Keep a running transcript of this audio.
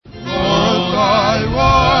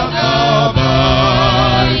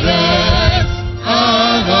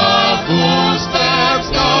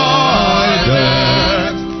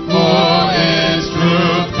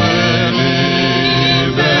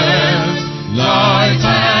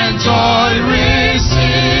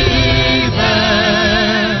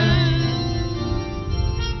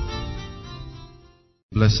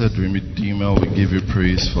Blessed Redeemer, we give you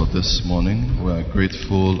praise for this morning. We are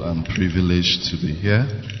grateful and privileged to be here,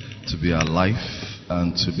 to be alive,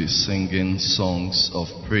 and to be singing songs of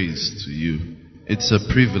praise to you. It's a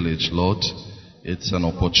privilege, Lord. It's an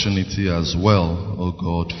opportunity as well, oh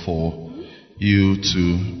God, for you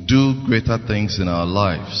to do greater things in our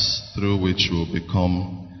lives, through which we'll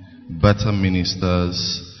become better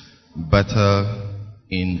ministers, better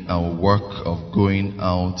in our work of going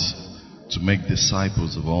out to make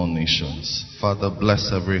disciples of all nations. Father,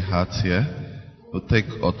 bless every heart here. We'll take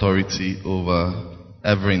authority over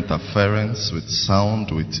every interference with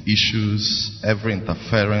sound, with issues, every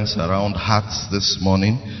interference around hearts this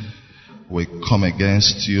morning. We come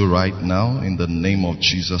against you right now in the name of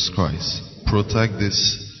Jesus Christ. Protect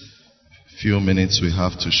this few minutes we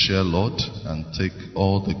have to share, Lord, and take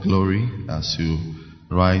all the glory as you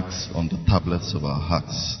write on the tablets of our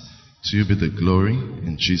hearts. To you be the glory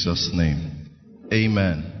in Jesus' name.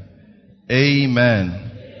 Amen.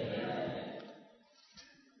 Amen.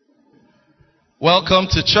 Welcome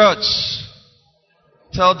to church.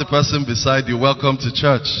 Tell the person beside you, welcome to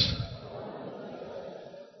church.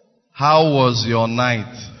 How was your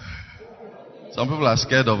night? Some people are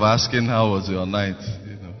scared of asking how was your night,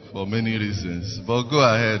 for many reasons. But go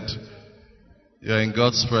ahead. You're in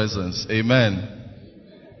God's presence. Amen.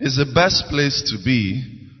 It's the best place to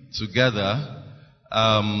be together.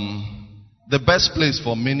 The best place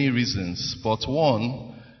for many reasons, but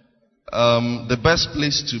one, the best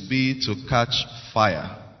place to be to catch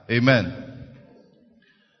fire. Amen.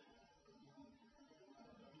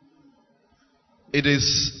 It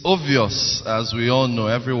is obvious, as we all know,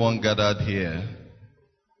 everyone gathered here,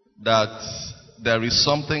 that there is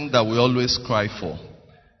something that we always cry for,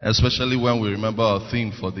 especially when we remember our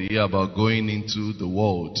theme for the year about going into the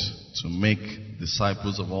world to make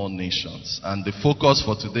disciples of all nations. And the focus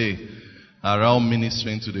for today around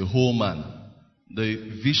ministering to the whole man.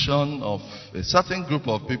 The vision of a certain group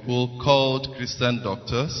of people called Christian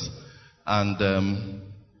doctors, and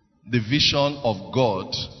the vision of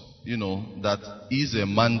God, that is a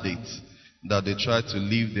mandate that they try to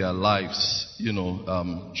live their lives,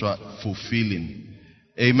 fulfilling.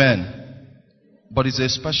 Amen. But it's a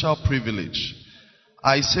special privilege.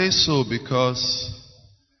 I say so because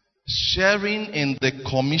sharing in the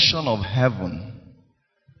commission of heaven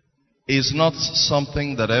is not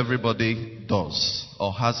something that everybody does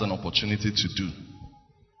or has an opportunity to do.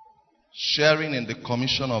 Sharing in the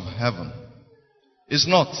commission of heaven is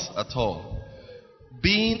not at all.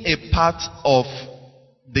 Being a part of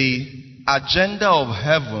the agenda of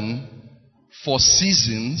heaven for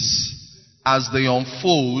seasons as they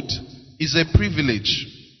unfold is a privilege.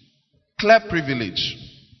 Clear privilege.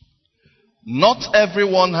 Not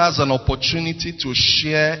everyone has an opportunity to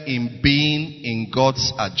share in being in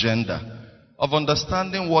God's agenda, of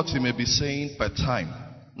understanding what He may be saying per time.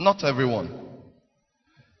 Not everyone.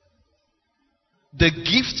 The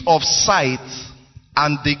gift of sight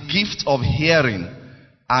and the gift of hearing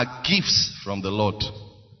are gifts from the Lord.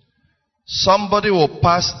 Somebody will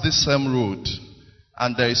pass this same road,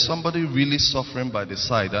 and there is somebody really suffering by the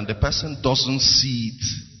side, and the person doesn't see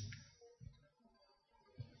it.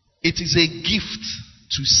 It is a gift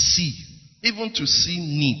to see, even to see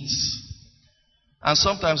needs. And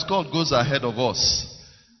sometimes God goes ahead of us.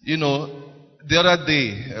 The other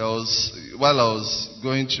day, while I was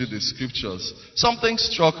going through the scriptures, something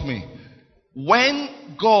struck me.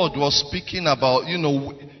 When God was speaking about,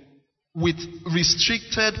 with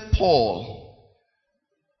restricted Paul,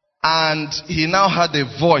 and he now had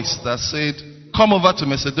a voice that said, come over to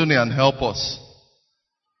Macedonia and help us.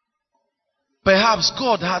 Perhaps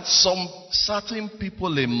God had some certain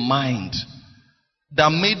people in mind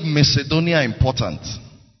that made Macedonia important.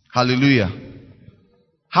 Hallelujah.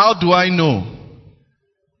 How do I know?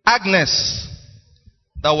 Agnes,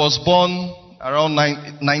 that was born around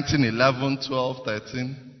 1911, 12,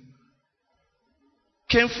 13,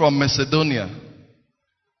 came from Macedonia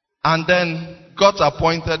and then got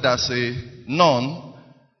appointed as a nun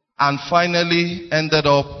and finally ended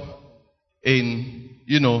up in,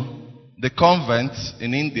 the convent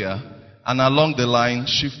in India, and along the line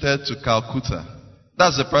shifted to Calcutta.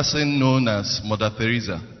 That's the person known as Mother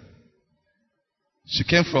Teresa. She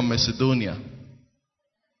came from Macedonia.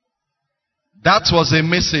 That was a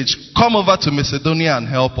message. Come over to Macedonia and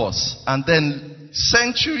help us. And then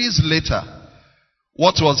centuries later,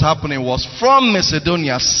 what was happening was from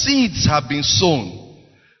Macedonia, seeds have been sown.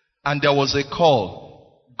 And there was a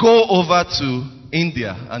call. Go over to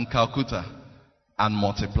India and Calcutta and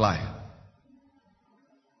multiply.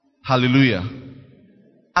 Hallelujah.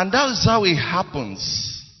 And that is how it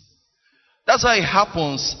happens. That's how it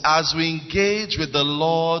happens as we engage with the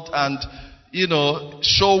Lord and,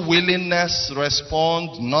 show willingness,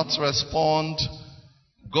 respond, not respond.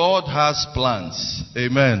 God has plans.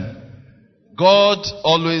 Amen. God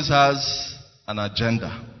always has an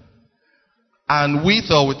agenda. And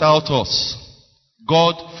with or without us,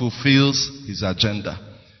 God fulfills his agenda.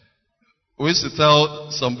 We used to tell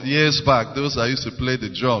some years back, those that used to play the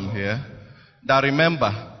drum here, that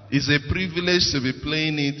remember, it's a privilege to be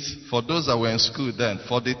playing it for those that were in school then,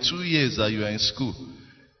 for the 2 years that you are in school.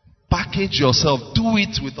 Package yourself, do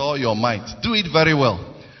it with all your might, do it very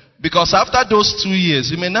well. Because after those 2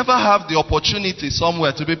 years, you may never have the opportunity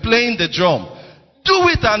somewhere to be playing the drum. Do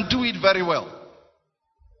it and do it very well.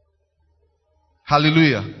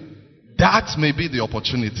 Hallelujah. That may be the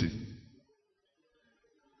opportunity.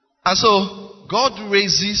 And so, God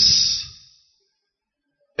raises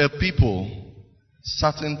a people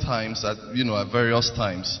certain times, at various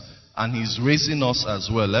times, and he's raising us as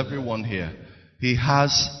well, everyone here. He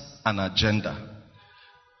has an agenda.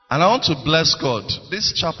 And I want to bless God.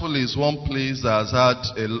 This chapel is one place that has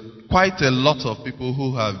had quite a lot of people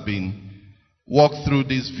who have been walked through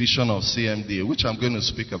this vision of CMDA, which I'm going to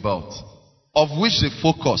speak about, of which the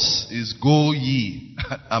focus is go ye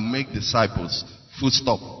and make disciples. Full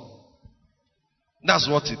stop. That's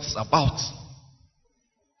what it's about.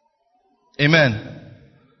 Amen.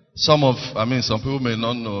 Some people may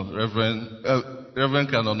not know, Reverend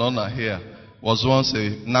Kanonona here was once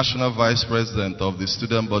a national vice president of the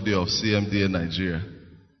student body of CMDA Nigeria.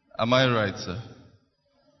 Am I right, sir?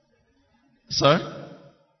 Sir?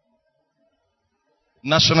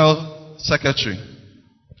 National secretary.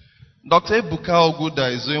 Dr. Ebuka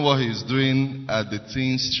Oguda is doing what he's doing at the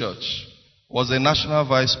Teens Church. Was a national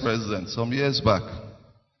vice president some years back.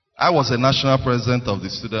 I was a national president of the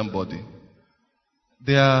student body.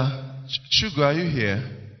 Chugu, are you here?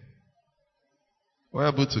 Were you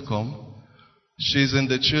able to come? She's in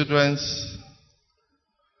the children's.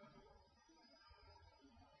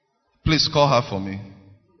 Please call her for me.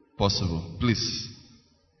 Possible. Please.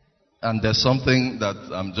 And there's something that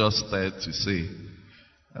I'm just there to say.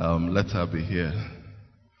 Let her be here.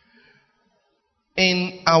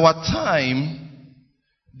 In our time,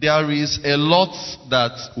 there is a lot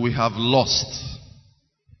that we have lost.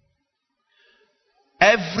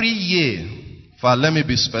 Every year, let me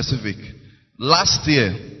be specific, last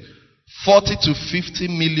year, 40 to 50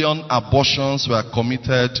 million abortions were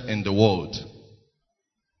committed in the world.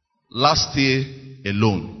 Last year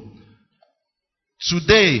alone.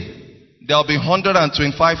 Today, there will be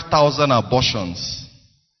 125,000 abortions.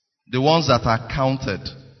 The ones that are counted.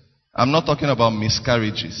 I'm not talking about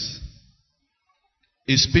miscarriages.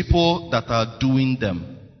 It's people that are doing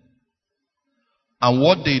them. And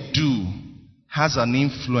what they do has an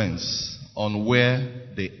influence on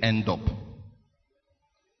where they end up.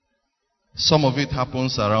 Some of it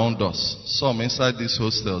happens around us. Some inside these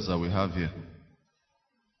hostels that we have here.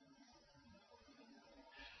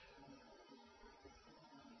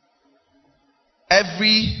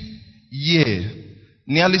 Every year,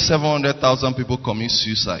 nearly 700,000 people commit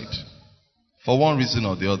suicide for one reason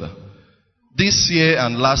or the other. This year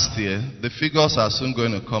and last year, the figures are soon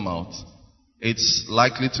going to come out. It's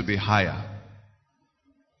likely to be higher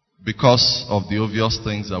because of the obvious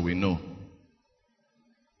things that we know.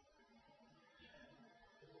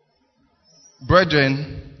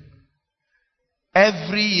 Brethren,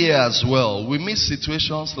 every year as well, we meet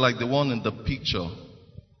situations like the one in the picture.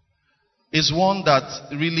 It's one that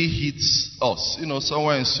really hits us.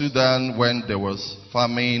 Somewhere in Sudan when there was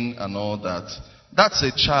famine and all that. That's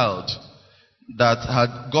a child that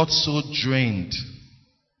had got so drained.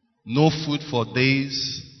 No food for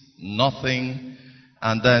days, nothing.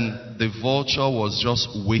 And then the vulture was just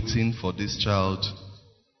waiting for this child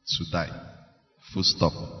to die. Full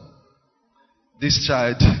stop. This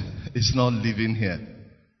child is not living here.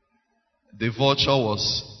 The vulture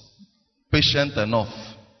was patient enough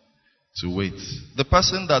to wait. The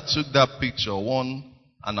person that took that picture won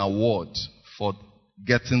an award for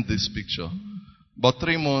getting this picture. But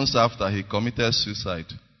 3 months after he committed suicide,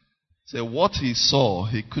 said what he saw,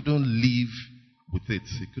 he couldn't live with it.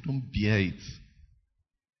 He couldn't bear it.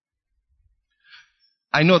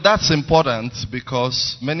 I know that's important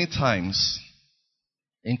because many times,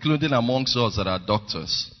 including amongst us that are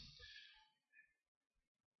doctors,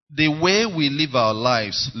 the way we live our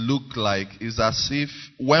lives look like is as if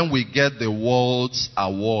when we get the world's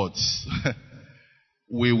awards,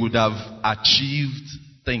 we would have achieved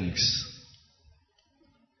things.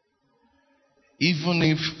 Even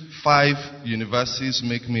if 5 universities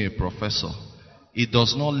make me a professor, it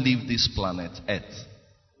does not leave this planet Earth.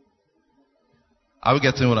 Are we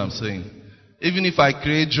getting what I'm saying? Even if I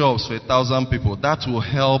create jobs for 1,000 people, that will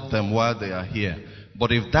help them while they are here.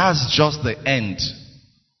 But if that's just the end,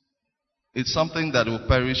 it's something that will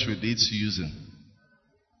perish with its using.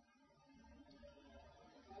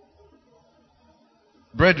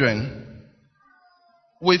 Brethren,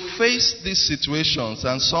 we face these situations,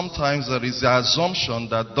 and sometimes there is the assumption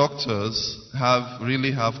that doctors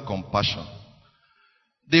really have compassion.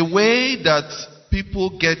 The way that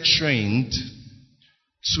people get trained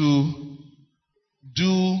to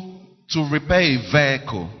repair a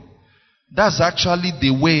vehicle, that's actually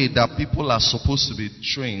the way that people are supposed to be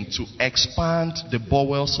trained to expand the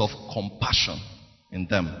bowels of compassion in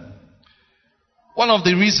them. One of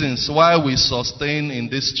the reasons why we sustain in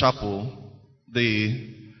this chapel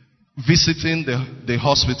visiting the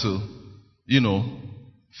hospital,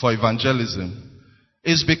 for evangelism,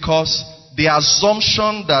 is because the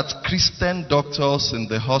assumption that Christian doctors in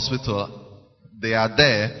the hospital, they are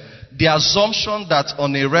there, the assumption that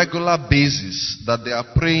on a regular basis that they are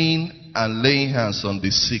praying and laying hands on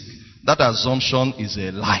the sick, that assumption is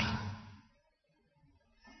a lie.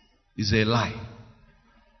 Is a lie.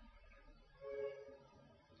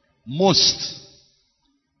 Most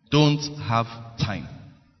don't have time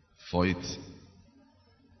for it.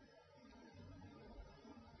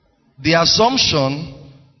 The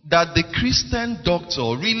assumption that the Christian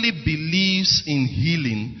doctor really believes in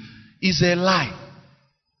healing is a lie.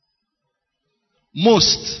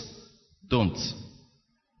 Most don't.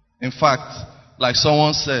 In fact, like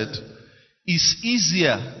someone said, it's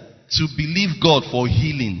easier to believe God for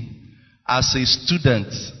healing as a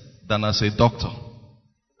student than as a doctor.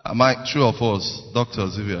 Am I true or false?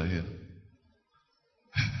 Doctors, if you are here.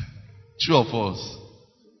 True or false?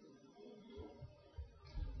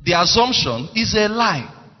 The assumption is a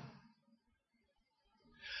lie.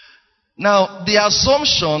 Now, the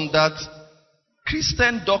assumption that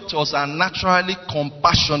Christian doctors are naturally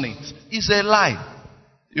compassionate is a lie.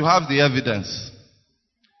 You have the evidence.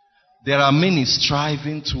 There are many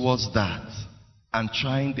striving towards that and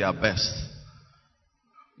trying their best.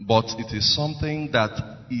 But it is something that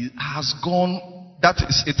it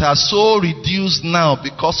has so reduced now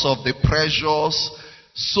because of the pressures,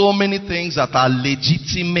 so many things that are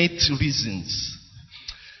legitimate reasons.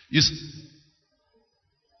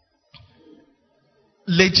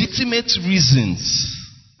 Legitimate reasons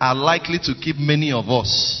are likely to keep many of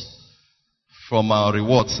us from our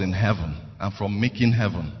rewards in heaven and from making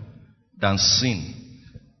heaven than sin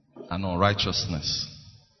and unrighteousness.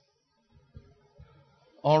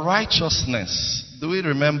 Unrighteousness. Do we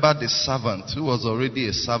remember the servant who was already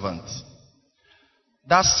a servant?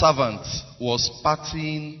 That servant was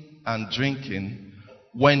partying and drinking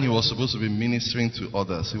when he was supposed to be ministering to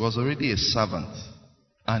others. He was already a servant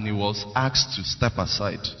and he was asked to step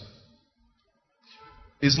aside.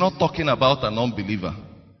 He's not talking about an unbeliever.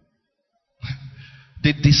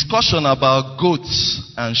 The discussion about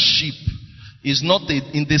goats and sheep is not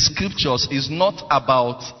in the scriptures, is not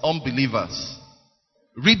about unbelievers.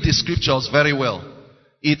 Read the scriptures very well.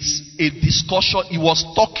 It's a discussion. He was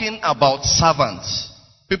talking about servants,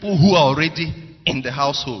 people who are already in the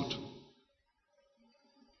household.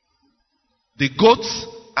 The goats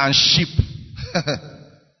and sheep.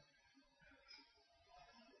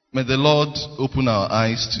 May the Lord open our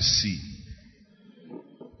eyes to see.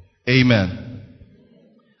 Amen.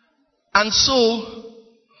 And so,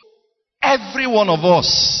 every one of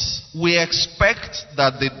us, we expect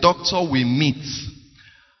that the doctor we meet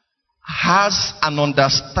has an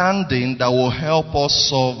understanding that will help us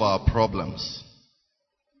solve our problems.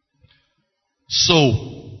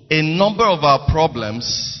 So, a number of our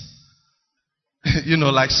problems,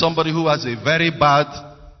 like somebody who has a very bad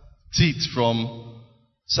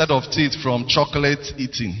set of teeth from chocolate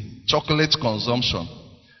eating, chocolate consumption.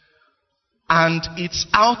 And it's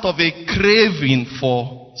out of a craving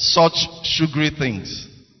for such sugary things.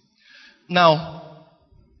 Now,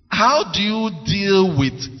 how do you deal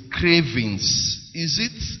with cravings? Is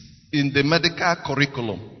it in the medical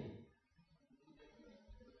curriculum?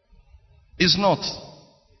 It's not.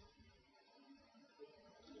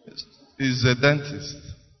 It's a dentist.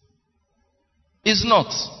 It's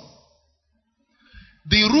not.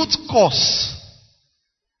 The root cause,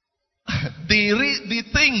 the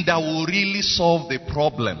thing that will really solve the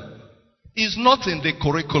problem is not in the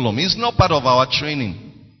curriculum. It's not part of our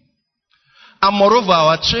training. And moreover,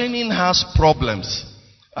 our training has problems.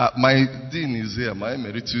 My dean is here, my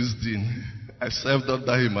emeritus dean. I served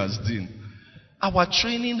under him as dean. Our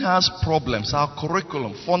training has problems, our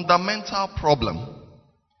curriculum, fundamental problem.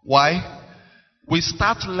 Why? We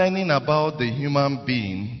start learning about the human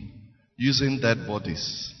being using dead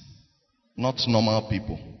bodies, not normal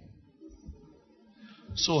people.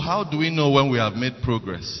 So how do we know when we have made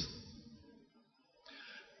progress?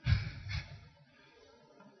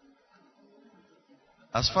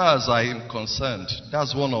 As far as I am concerned,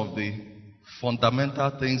 that's one of the fundamental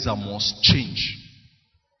things that must change.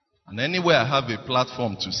 And anywhere I have a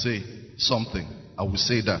platform to say something, I will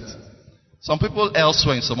say that. Some people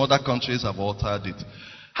elsewhere in some other countries have altered it.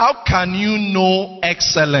 How can you know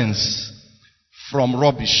excellence from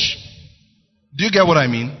rubbish? Do you get what I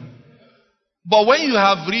mean? But when you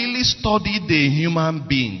have really studied the human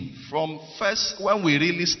being, from first, when we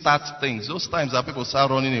really start things, those times that people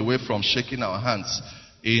start running away from shaking our hands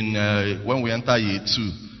when we enter year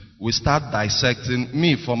 2, we start dissecting.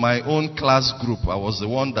 Me, for my own class group, I was the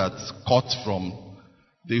one that cut from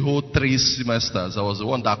the whole 3 semesters. I was the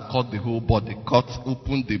one that cut the whole body,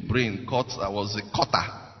 opened the brain, I was a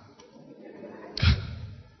cutter.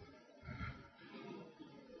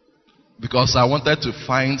 Because I wanted to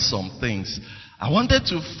find some things. I wanted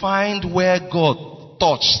to find where God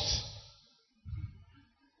touched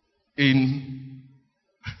in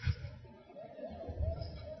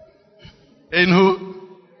who?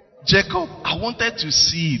 Jacob. I wanted to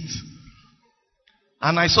see it.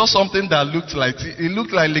 And I saw something that looked like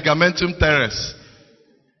ligamentum teres.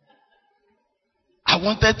 I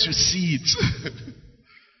wanted to see it.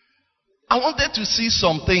 I wanted to see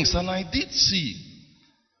some things, and I did see.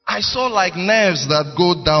 I saw like nerves that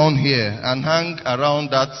go down here and hang around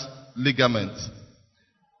that ligament.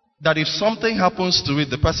 That if something happens to it,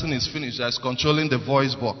 the person is finished. That's controlling the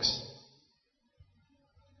voice box.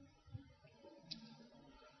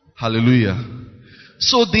 Hallelujah.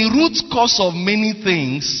 So the root cause of many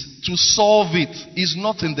things, to solve it, is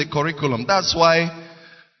not in the curriculum. That's why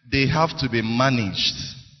they have to be managed.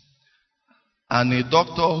 And a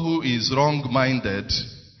doctor who is wrong-minded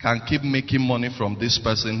can keep making money from this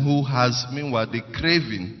person who has, meanwhile, the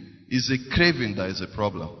craving is a craving that is a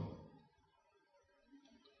problem.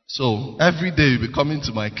 So every day you'll be coming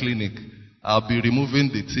to my clinic, I'll be removing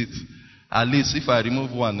the teeth. At least if I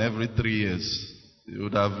remove one every 3 years, you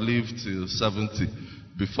would have lived till 70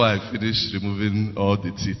 before I finish removing all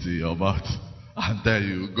the teeth in your mouth. And then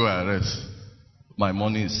you go and rest. My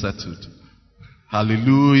money is settled.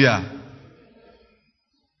 Hallelujah.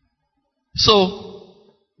 So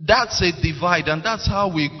that's a divide, and that's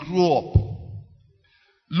how we grew up.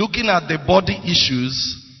 Looking at the body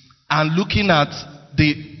issues and looking at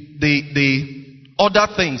the other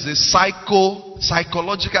things, the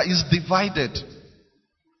psychological is divided.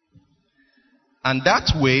 And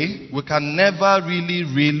that way, we can never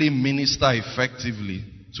really minister effectively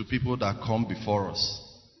to people that come before us.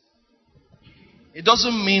 It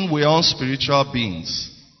doesn't mean we're unspiritual beings.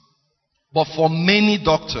 But for many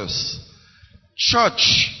doctors,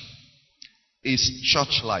 church is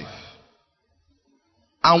church life.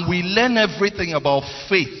 And we learn everything about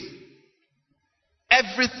faith.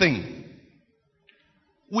 Everything.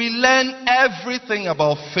 We learn everything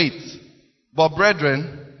about faith. But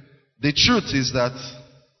brethren, the truth is that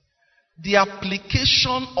the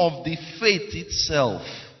application of the faith itself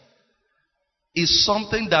is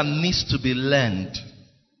something that needs to be learned.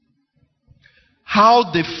 How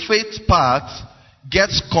the faith part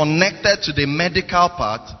gets connected to the medical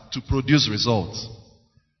part to produce results.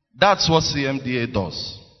 That's what CMDA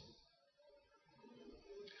does.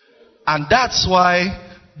 And that's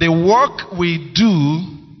why the work we do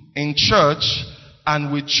in church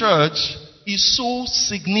and with church is so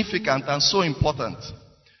significant and so important.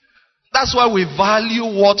 That's why we value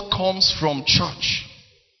what comes from church.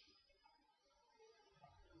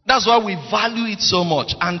 That's why we value it so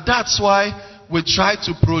much. And that's why we try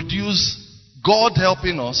to produce, God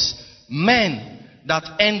helping us, men that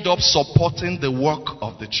end up supporting the work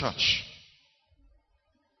of the church.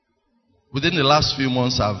 Within the last few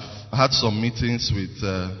months, I've had some meetings with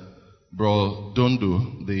Bro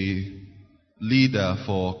Dondo, the leader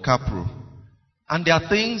for Capro. And there are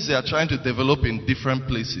things they are trying to develop in different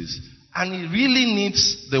places. And it really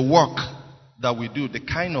needs the work that we do, the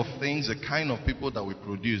kind of things, the kind of people that we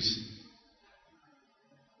produce.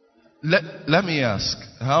 Let me ask,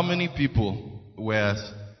 how many people were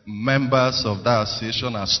members of that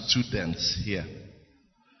association as students here?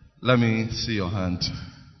 Let me see your hand.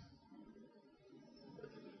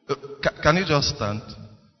 Can you just stand?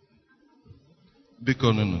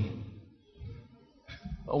 Because no.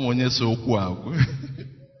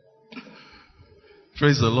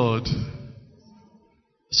 Praise the Lord.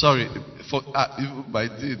 Sorry, for my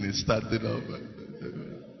dean is standing up.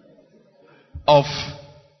 Of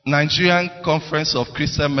Nigerian Conference of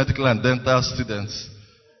Christian Medical and Dental Students,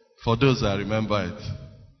 for those that remember it,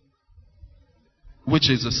 which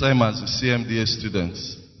is the same as the CMDA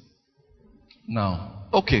students. Now,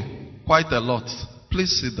 Okay, quite a lot.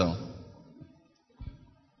 Please sit down.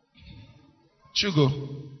 Chugo,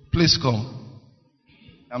 please come.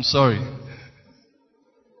 I'm sorry.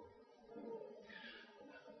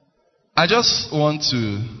 I just want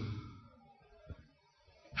to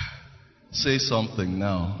say something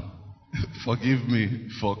now. Forgive me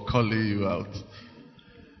for calling you out.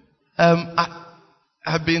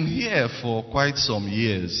 I've been here for quite some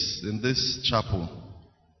years in this chapel.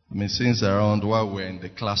 Since around while we're in the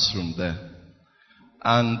classroom there.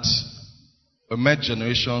 And we met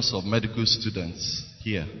generations of medical students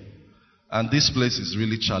here. And this place is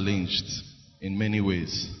really challenged in many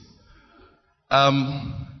ways. But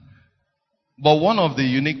one of the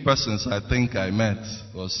unique persons I think I met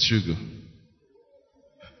was Chugo.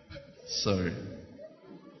 Sorry.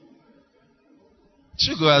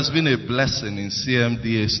 Chugo has been a blessing in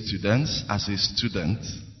CMDA students as a student.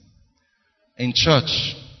 In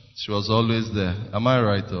church, she was always there. Am I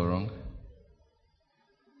right or wrong?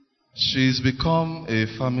 She's become a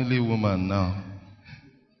family woman now.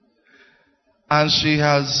 And she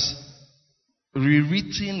has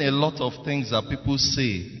rewritten a lot of things that people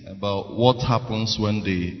say about what happens when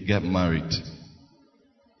they get married.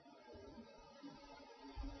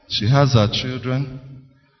 She has her children.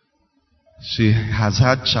 She has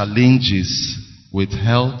had challenges with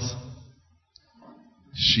health.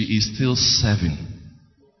 She is still serving.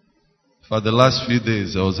 For the last few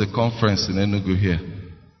days, there was a conference in Enugu here.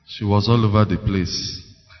 She was all over the place.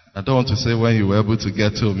 I don't want to say when you were able to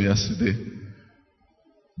get home yesterday.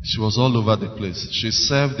 She was all over the place. She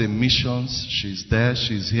served in missions. She's there.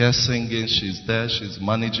 She's here singing. She's there. She's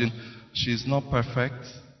managing. She's not perfect.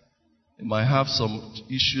 You might have some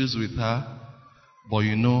issues with her. But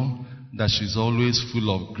you know that she's always full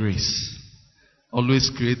of grace. Always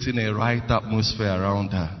creating a right atmosphere around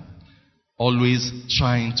her. Always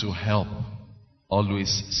trying to help. Always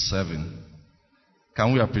serving.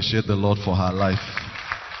 Can we appreciate the Lord for her life?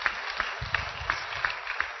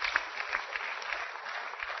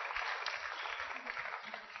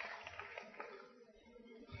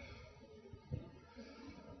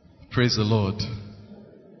 Praise the Lord.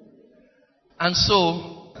 And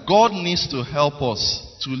so, God needs to help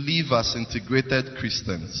us to live as integrated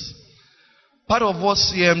Christians. Part of what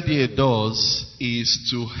CMDA does is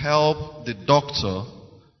to help the doctor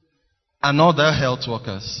and other health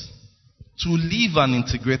workers to live an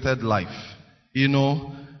integrated life. You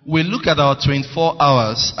know, we look at our 24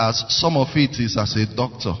 hours as some of it is as a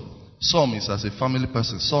doctor, some is as a family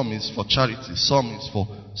person, some is for charity, some is for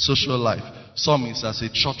social life, some is as a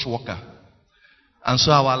church worker. And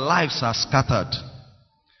so our lives are scattered.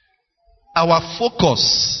 Our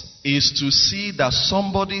focus is to see that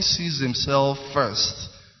somebody sees himself first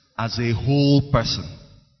as a whole person,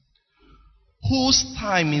 whose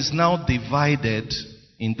time is now divided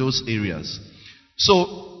in those areas.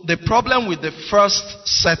 So the problem with the first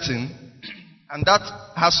setting, and that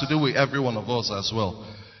has to do with every one of us as well,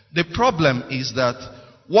 the problem is that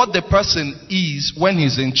what the person is when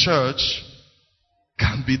he's in church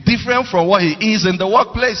can be different from what he is in the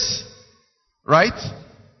workplace. Right?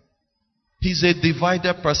 He's a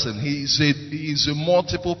divided person. He is a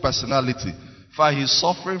multiple personality. In fact, he's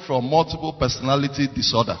suffering from multiple personality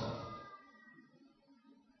disorder.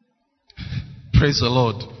 Praise the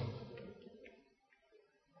Lord.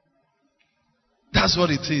 That's what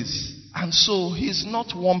it is. And so he's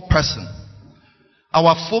not one person.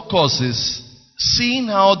 Our focus is seeing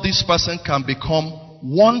how this person can become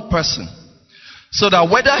one person. So that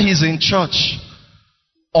whether he's in church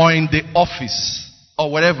or in the office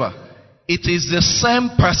or whatever, it is the same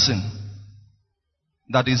person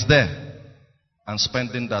that is there and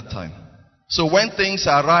spending that time. So when things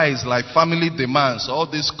arise like family demands, all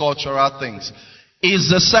these cultural things,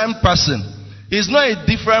 it's the same person. He's not a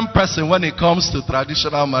different person when it comes to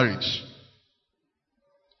traditional marriage.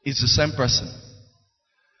 It's the same person.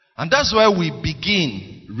 And that's where we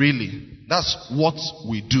begin, really. That's what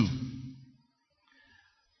we do.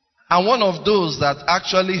 And one of those that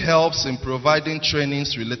actually helps in providing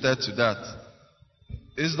trainings related to that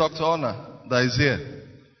is Dr. Honor that is here.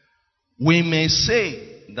 We may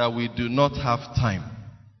say that we do not have time.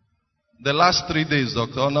 The last 3 days,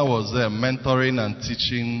 Dr. Honor was there mentoring and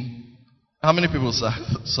teaching. How many people, sir?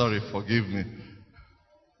 Sorry, forgive me.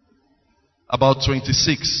 About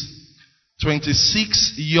 26.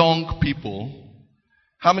 26 young people.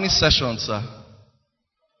 How many sessions, sir?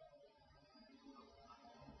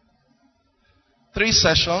 3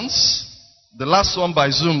 sessions. The last one by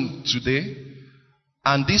Zoom today.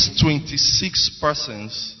 And these 26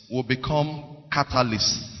 persons will become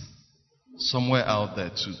catalysts somewhere out there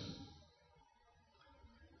too.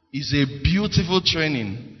 is a beautiful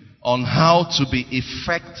training on how to be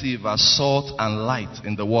effective as salt and light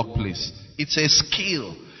in the workplace. It's a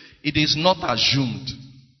skill. It is not assumed.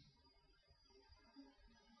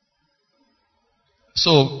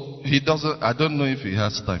 So he doesn't, I don't know if he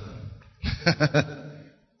has time.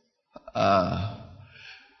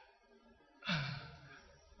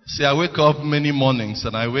 See, I wake up many mornings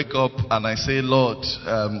and I wake up and I say, Lord,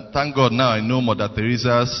 thank God now I know Mother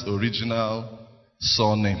Teresa's original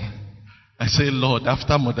surname. I say, Lord,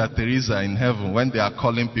 after Mother Teresa in heaven, when they are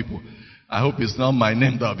calling people, I hope it's not my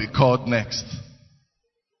name that will be called next.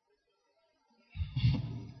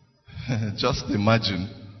 Just imagine.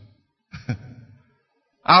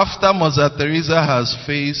 After Mother Teresa has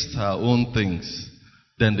faced her own things,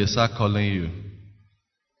 then they start calling you.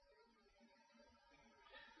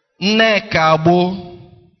 Nekabo.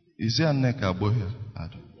 Is there a Nekabo here? I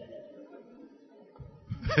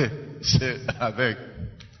don't. Say, I beg.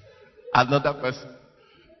 Another person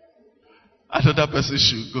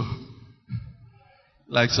should go.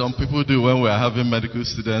 Like some people do when we are having medical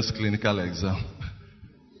students' clinical exam.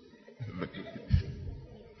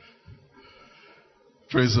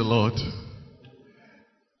 Praise the Lord.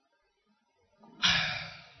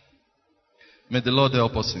 May the Lord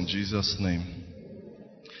help us in Jesus' name.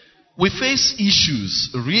 We face issues,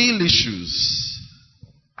 real issues.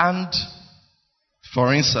 And,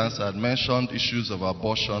 for instance, I had mentioned issues of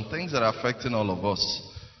abortion, things that are affecting all of us.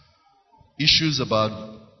 Issues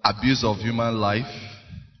about abuse of human life,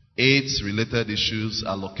 AIDS-related issues,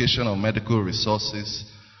 allocation of medical resources,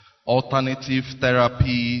 alternative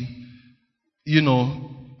therapy,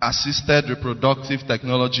 assisted reproductive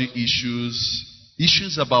technology issues,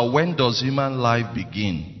 issues about when does human life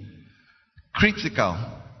begin. Critical.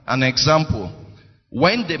 An example,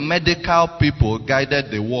 when the medical people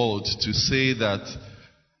guided the world to say that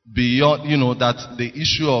beyond, that the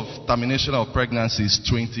issue of termination of pregnancy is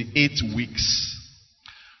 28 weeks,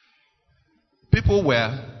 people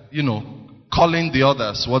were, calling the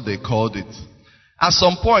others what they called it. At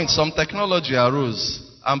some point, some technology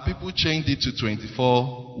arose and people changed it to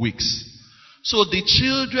 24 weeks. So the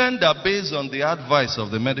children that, based on the advice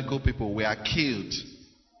of the medical people, were killed,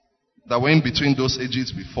 that were in between those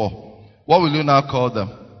ages before, what will you now call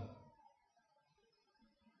them?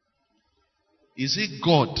 Is it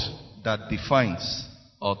God that defines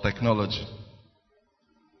or technology?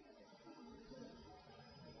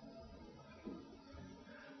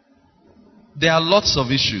 There are lots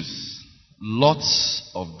of issues,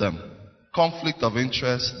 lots of them. Conflict of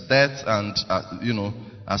interest, death and,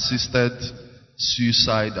 assisted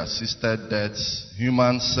suicide, assisted deaths,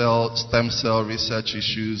 human stem cell research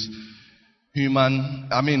issues,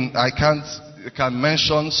 I can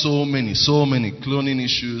mention so many cloning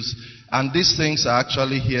issues, and these things are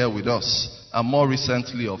actually here with us. And more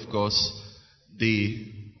recently, of course, the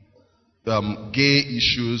gay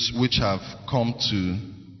issues, which have come to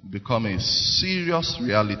become a serious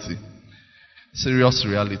reality. Serious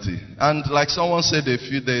reality. And like someone said a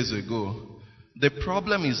few days ago, the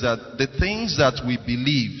problem is that the things that we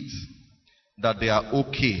believed that they are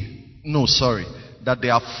that they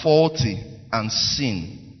are faulty and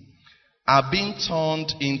sin, are being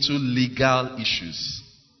turned into legal issues.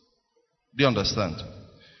 Do you understand?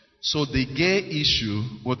 So the gay issue,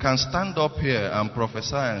 we can stand up here and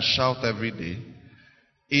prophesy and shout every day.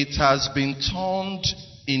 It has been turned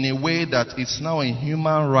in a way that it's now a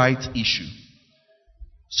human rights issue.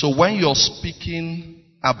 So when you're speaking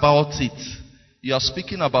about it, you're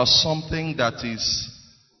speaking about something that is,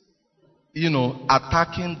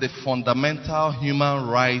 attacking the fundamental human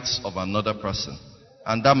rights of another person.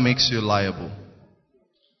 And that makes you liable.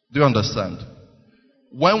 Do you understand?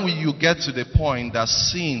 When you get to the point that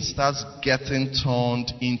sin starts getting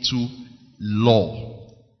turned into law,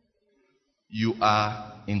 you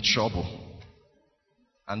are in trouble.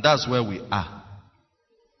 And that's where we are.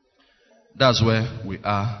 That's where we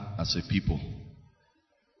are as a people.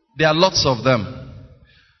 There are lots of them.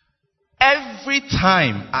 Every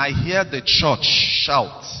time I hear the church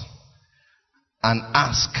shout and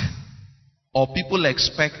ask, or people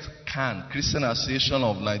expect CAN, Christian Association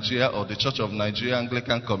of Nigeria, or the Church of Nigeria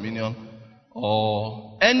Anglican Communion,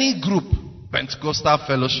 or any group, Pentecostal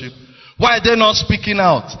Fellowship, why are they not speaking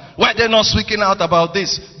out? Why are they not speaking out about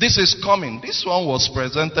this? This is coming. This one was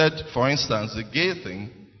presented, for instance, the gay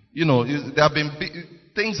thing. There have been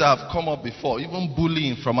things that have come up before, even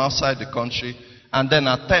bullying from outside the country, and then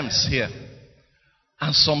attempts here.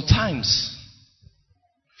 And sometimes,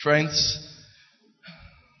 friends,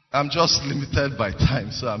 I'm just limited by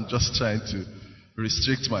time, so I'm just trying to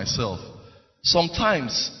restrict myself.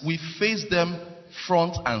 Sometimes we face them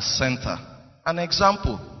front and center. An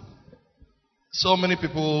example, So many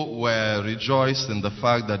people were rejoiced in the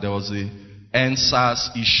fact that there was a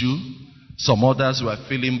NSAS issue. Some others were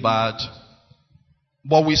feeling bad.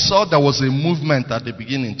 But we saw there was a movement at the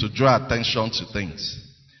beginning to draw attention to things.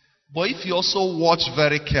 But if you also watch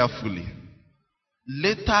very carefully,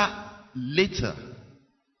 later,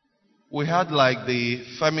 we had like the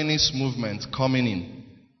feminist movement coming in.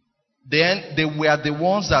 Then they were the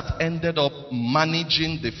ones that ended up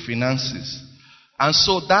managing the finances. And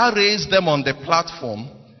so that raised them on the platform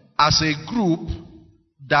as a group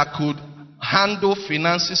that could handle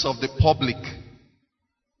finances of the public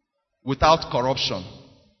without corruption.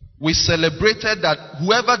 We celebrated that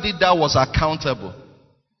whoever did that was accountable.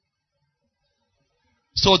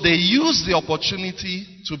 So they used the opportunity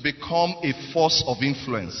to become a force of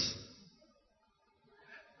influence.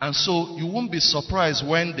 And so you won't be surprised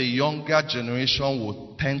when the younger generation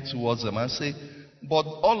will tend towards them and say, but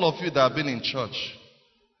all of you that have been in church,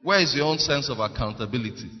 where is your own sense of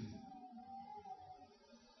accountability?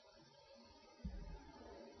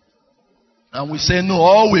 And we say, no,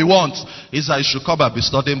 all we want is that you should come and be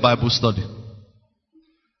studying Bible study.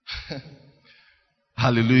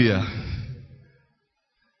 Hallelujah.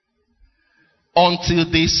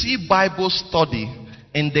 Until they see Bible study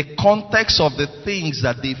in the context of the things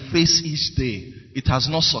that they face each day, it has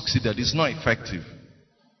not succeeded. It's not effective.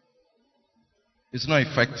 It's not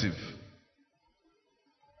effective.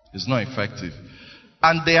 It's not effective.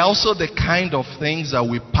 And they are also the kind of things that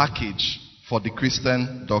we package for the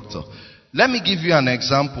Christian doctor. Let me give you an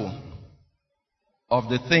example of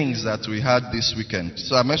the things that we had this weekend.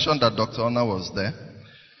 So I mentioned that Dr. Ona was there.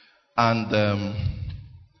 And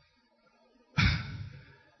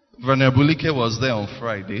Venerabulike was there on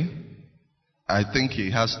Friday. I think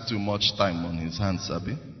he has too much time on his hands,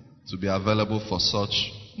 Abi, to be available for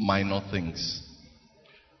such minor things.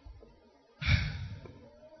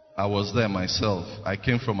 I was there myself. I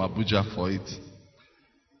came from Abuja for it.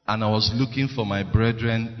 And I was looking for my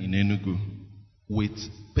brethren in Enugu with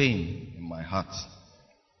pain in my heart.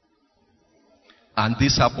 And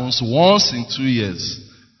this happens once in 2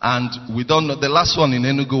 years. And we don't know. The last one in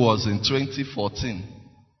Enugu was in 2014.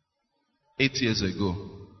 8 years ago.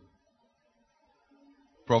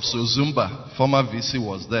 Prof. Zumba, former VC,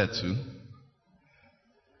 was there too.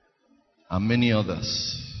 And many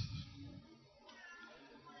others.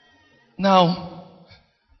 Now,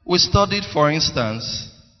 we studied, for instance,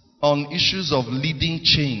 on issues of leading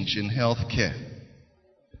change in healthcare.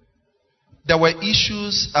 There were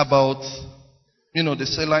issues about, the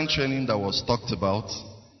saline training that was talked about.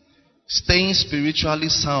 Staying spiritually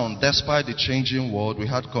sound despite the changing world. We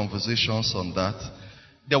had conversations on that.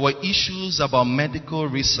 There were issues about medical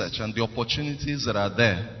research and the opportunities that are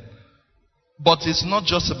there. But it's not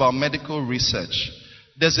just about medical research.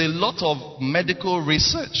 There's a lot of medical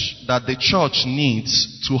research that the church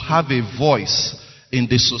needs to have a voice in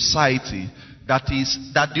the society, that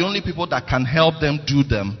the only people that can help them do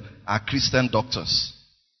them are Christian doctors.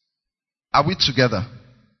 Are we together?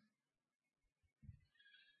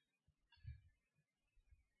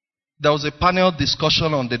 There was a panel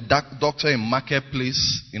discussion on the doctor in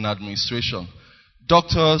marketplace in administration.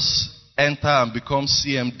 Doctors enter and become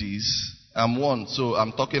CMDs. I'm one, so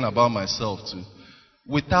I'm talking about myself too.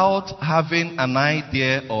 Without having an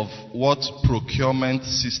idea of what procurement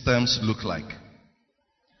systems look like.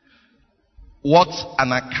 What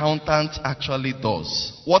an accountant actually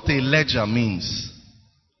does. What a ledger means.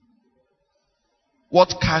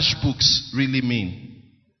 What cash books really mean.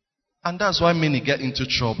 And that's why many get into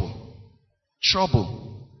trouble.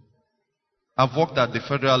 I've worked at the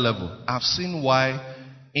federal level. I've seen why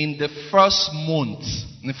in the first month,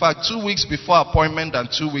 in fact 2 weeks before appointment and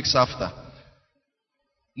 2 weeks after,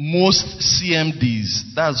 most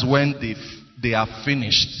CMDs, that's when they are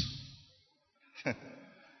finished.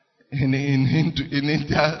 in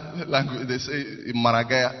India language, they say in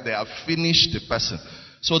Maragaya, they have finished the person.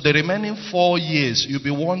 So the remaining 4 years, you'll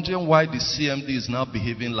be wondering why the CMD is now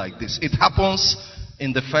behaving like this. It happens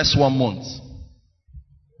in the first 1 month.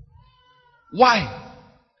 Why?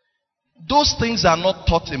 Those things are not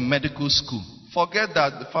taught in medical school. Forget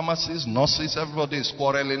that the pharmacists, nurses, everybody is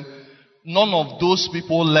quarreling. None of those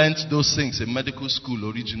people learned those things in medical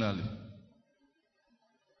school originally.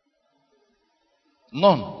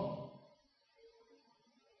 None.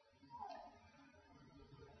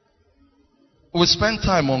 We spend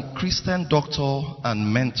time on Christian doctor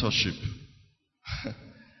and mentorship.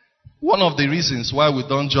 One of the reasons why we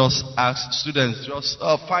don't just ask students,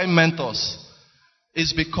 find mentors,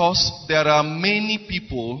 is because there are many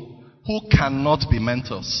people who cannot be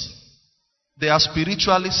mentors. They are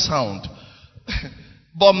spiritually sound.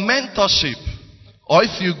 But mentorship Or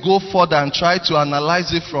if you go further and try to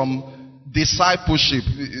analyze it from discipleship,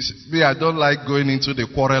 me, I don't like going into the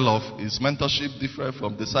quarrel of is mentorship different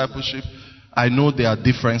from discipleship. I know there are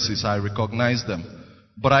differences, I recognize them.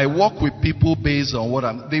 But I work with people based on what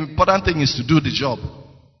the important thing is to do the job.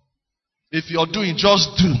 If you're doing,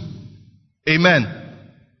 just do. Amen.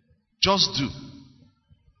 Just do.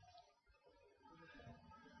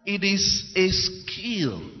 It is a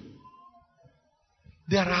skill.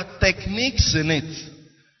 There are techniques in it.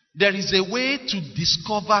 There is a way to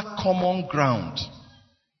discover common ground.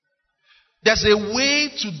 There's a way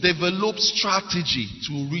to develop strategy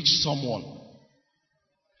to reach someone.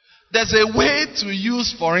 There's a way to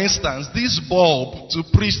use, for instance, this bulb to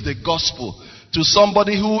preach the gospel to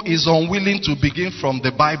somebody who is unwilling to begin from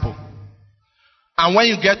the Bible. And when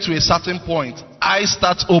you get to a certain point, eyes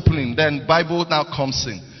start opening, then Bible now comes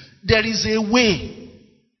in. There is a way.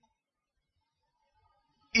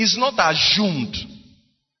 It's not assumed.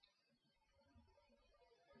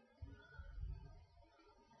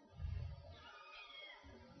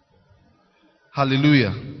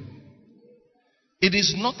 Hallelujah. It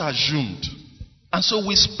is not assumed. And so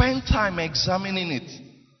we spend time examining it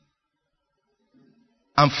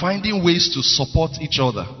and finding ways to support each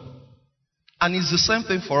other. And it's the same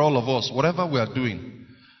thing for all of us, whatever we are doing.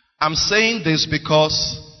 I'm saying this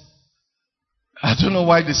because I don't know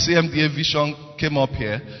why the CMDA vision came up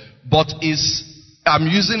here, but I'm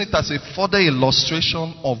using it as a further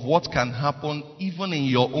illustration of what can happen even in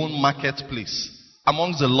your own marketplace,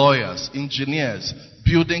 amongst the lawyers, engineers,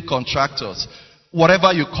 building contractors,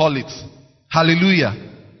 whatever you call it. Hallelujah.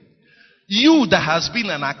 You that has been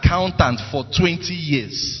an accountant for 20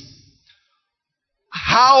 years,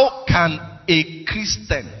 how can a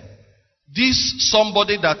Christian,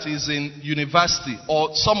 somebody that is in university, or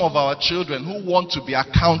some of our children who want to be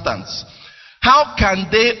accountants, how can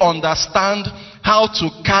they understand how to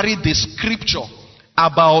carry the scripture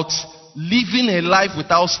about living a life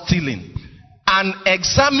without stealing and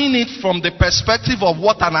examine it from the perspective of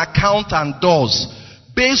what an accountant does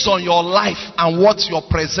based on your life and what you're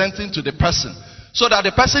presenting to the person, so that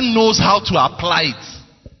the person knows how to apply it?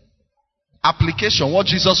 Application, what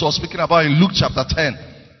Jesus was speaking about in Luke chapter 10.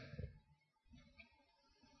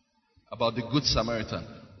 About the Good Samaritan.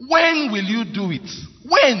 When will you do it?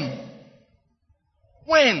 When?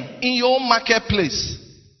 In your marketplace.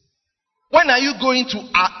 When are you going to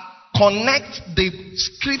connect the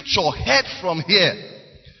scripture head from here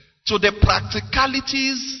to the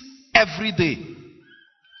practicalities every day?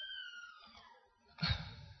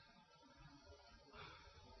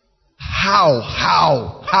 How?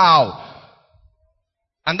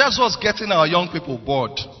 And that's what's getting our young people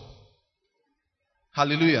bored.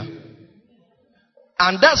 Hallelujah.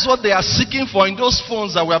 And that's what they are seeking for in those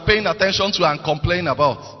phones that we are paying attention to and complain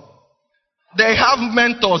about. They have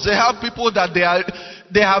mentors. They have people that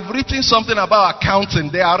they have written something about accounting.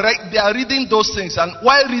 They are reading those things. And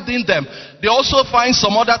while reading them, they also find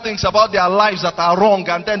some other things about their lives that are wrong.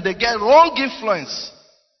 And then they get wrong influence.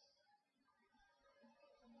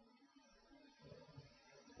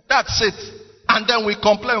 That's it. And then we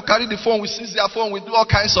complain, we carry the phone, we seize their phone, we do all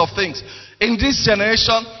kinds of things. In this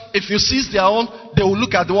generation, if you seize their own, they will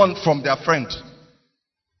look at the one from their friend.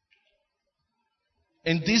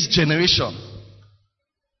 In this generation,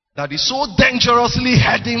 that is so dangerously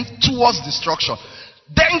heading towards destruction,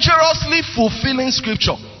 dangerously fulfilling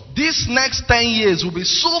scripture, these next 10 years will be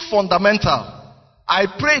so fundamental. I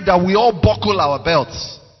pray that we all buckle our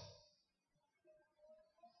belts.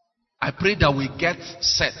 I pray that we get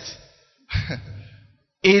set.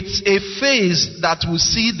 It's a phase that will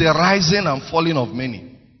see the rising and falling of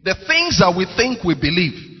many. The things that we think we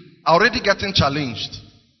believe are already getting challenged.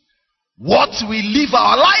 What we live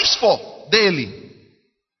our lives for daily.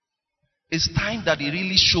 It's time that it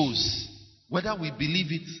really shows whether we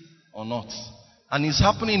believe it or not. And it's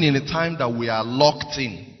happening in a time that we are locked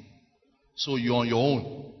in. So you're on your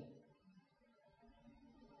own.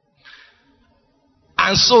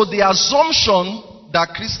 And so the assumption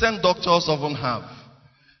that Christian doctors often have,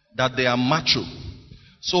 that they are macho.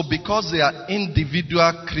 So because they are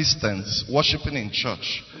individual Christians worshiping in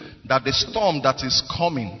church, that the storm that is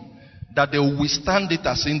coming, that they will withstand it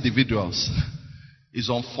as individuals, is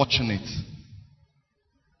unfortunate.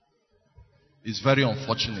 It's very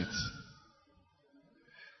unfortunate.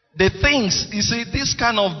 The things, you see, these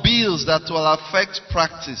kind of bills that will affect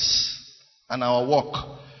practice and our work,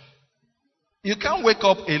 you can't wake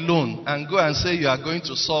up alone and go and say you are going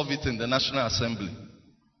to solve it in the National Assembly.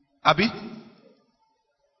 Abi?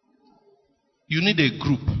 You need a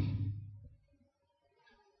group.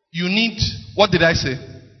 You need, what did I say?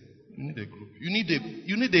 You need a group. You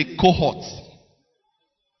need a cohort.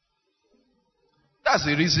 That's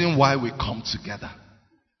the reason why we come together.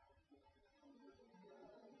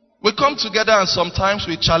 We come together and sometimes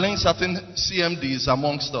we challenge certain CMDs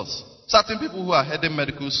amongst us. Certain people who are heading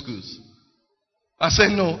medical schools. And say,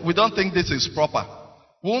 no, we don't think this is proper.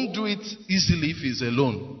 Won't do it easily if he's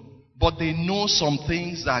alone. But they know some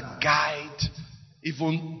things that guide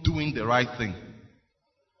even doing the right thing.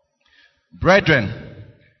 Brethren,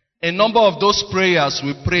 a number of those prayers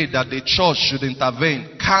we prayed that the church should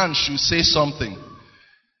intervene. Khan should say something.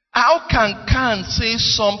 How can Khan say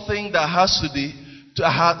something that has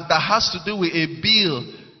to do with a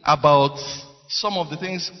bill about some of the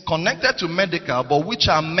things connected to medical, but which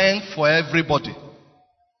are meant for everybody?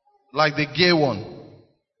 Like the gay one.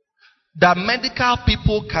 That medical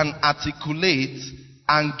people can articulate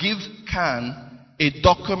and give Khan a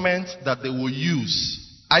document that they will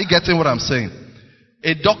use. Are you getting what I'm saying?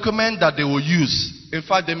 A document that they will use. In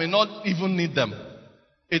fact, they may not even need them.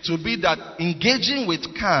 It will be that engaging with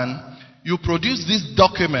Khan, you produce this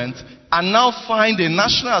document and now find a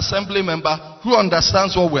National Assembly member who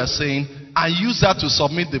understands what we are saying and use that to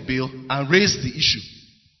submit the bill and raise the issue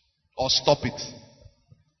or stop it.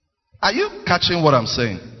 Are you catching what I'm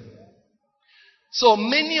saying? So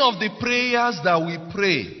many of the prayers that we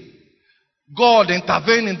pray, God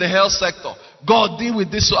intervene in the health sector, God deal with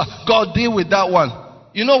this one, God deal with that one.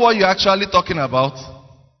 You know what you're actually talking about?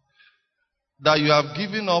 That you have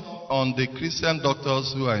given up on the Christian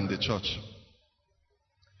doctors who are in the church.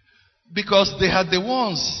 Because they are the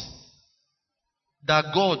ones that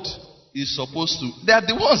God is supposed to. They are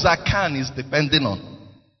the ones that Khan is depending on.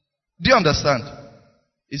 Do you understand?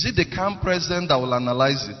 Is it the Khan president that will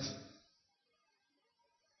analyze it?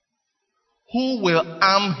 Who will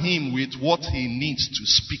arm him with what he needs to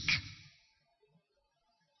speak?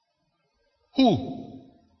 Who?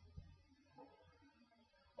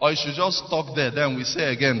 Or you should just talk there, then we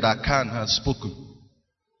say again that Khan has spoken.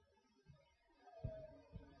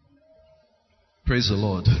 Praise the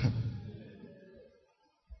Lord.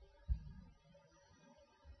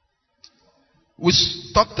 We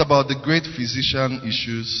talked about the great physician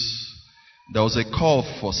issues. There was a call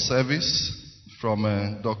for service from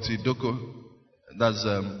Dr. Idoko. That's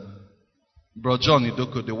Bro John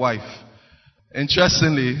Idoko, the wife.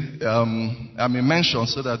 Interestingly, I may mention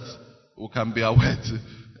so that we can be aware too.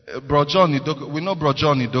 Bro John Idoko, we know Bro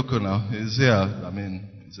John Idoko now. He's here. I mean,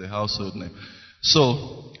 it's a household name.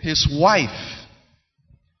 So, his wife,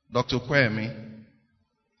 Dr. Kwemi,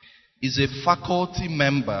 is a faculty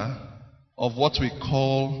member of what we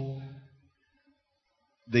call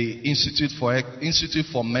the Institute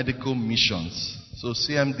for Medical Missions. So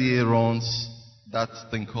CMDA runs that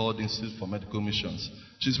thing called Institute for Medical Missions.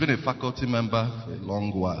 She's been a faculty member for a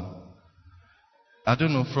long while. I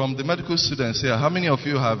don't know, from the medical students here, how many of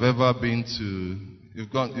you have ever been to,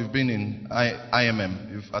 you've been in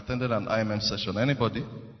IMM, you've attended an IMM session? Anybody?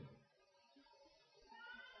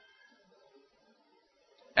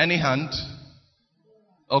 Any hand?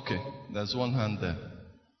 Okay, there's one hand there.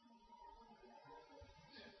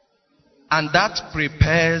 And that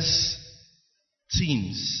prepares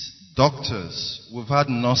teams, doctors, we've had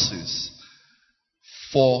nurses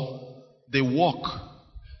for the work.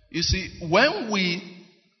 You see, when we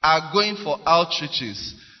are going for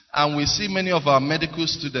outreaches and we see many of our medical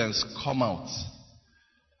students come out,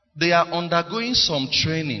 they are undergoing some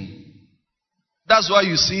training. That's why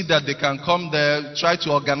you see that they can come there, try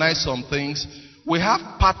to organize some things. We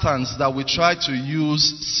have patterns that we try to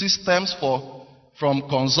use, systems from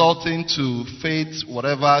consulting to faith,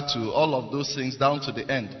 whatever, to all of those things down to the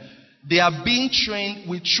end. They are being trained.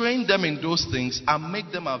 We train them in those things and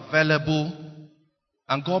make them available.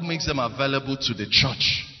 And God makes them available to the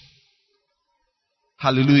church.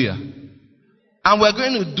 Hallelujah. And we're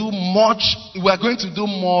going to do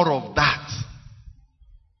more of that.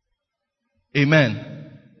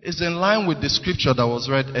 Amen. It's in line with the scripture that was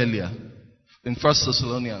read earlier in 1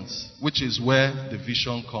 Thessalonians, which is where the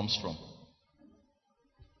vision comes from.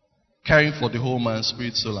 Caring for the whole man,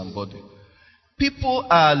 spirit, soul, and body. People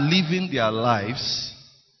are living their lives.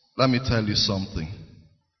 Let me tell you something.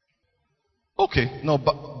 Okay, no,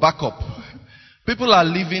 back up. People are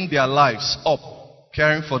living their lives up,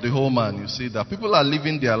 caring for the whole man. You see that people are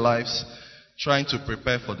living their lives trying to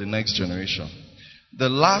prepare for the next generation.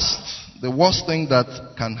 The worst thing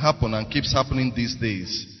that can happen and keeps happening these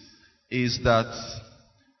days is that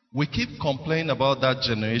we keep complaining about that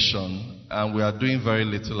generation and we are doing very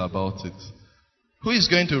little about it. Who is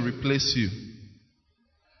going to replace you?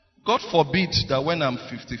 God forbid that when I'm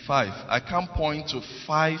 55, I can't point to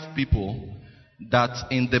 5 people that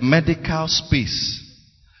in the medical space,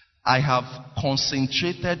 I have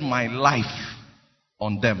concentrated my life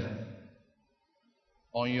on them.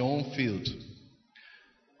 on your own field.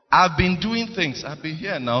 I've been doing things. I've been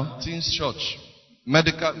here now, Teens Church,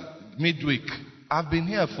 medical midweek. I've been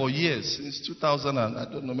here for years, since 2000 and, I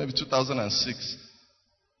don't know, maybe 2006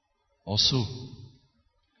 or so.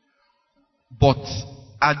 But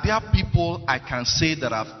are there people I can say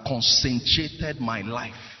that I've concentrated my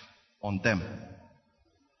life on them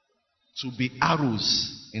to be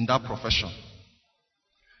arrows in that profession?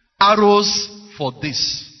 Arrows for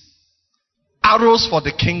this. Arrows for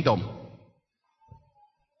the kingdom.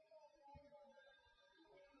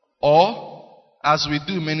 Or, as we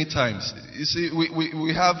do many times, you see,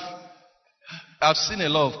 we have, I've seen a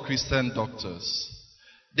lot of Christian doctors.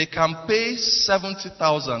 They can pay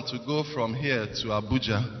 70,000 to go from here to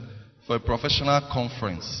Abuja for a professional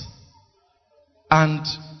conference. And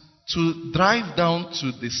to drive down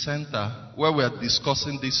to the center where we are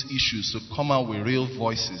discussing these issues to come out with real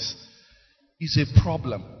voices is a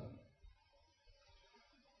problem.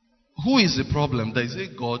 Who is the problem? Is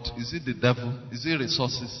it God? Is it the devil? Is it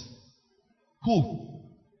resources? Who?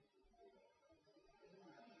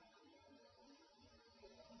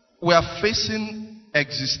 We are facing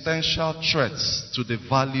existential threats to the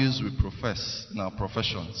values we profess in our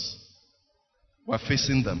professions. We are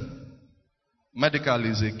facing them. Medical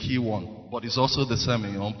is a key one, but it's also the same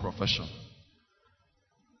in your own profession.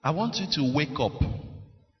 I want you to wake up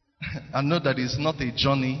and know that it's not a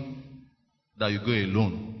journey that you go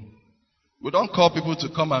alone. We don't call people to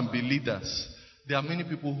come and be leaders. There are many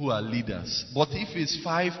people who are leaders. But if it's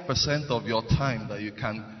 5% of your time that you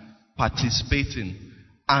can participate in,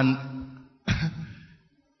 and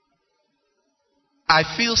I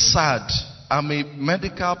feel sad. I'm a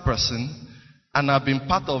medical person, and I've been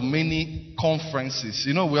part of many conferences.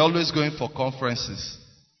 You know, we're always going for conferences,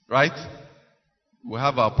 right? We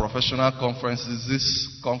have our professional conferences,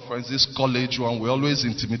 this conference, this college one. We're always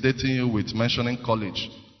intimidating you with mentioning college.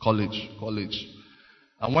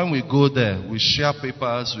 And when we go there, we share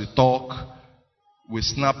papers, we talk, we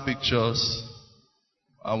snap pictures,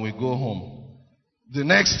 and we go home. The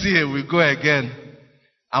next year we go again,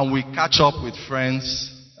 and we catch up with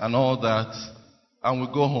friends and all that, and we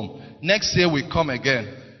go home. Next year we come again.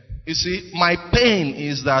 You see, my pain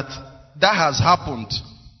is that has happened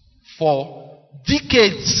for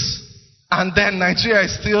decades, and then Nigeria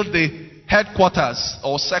is still the headquarters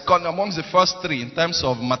or second amongst the first three in terms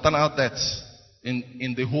of maternal deaths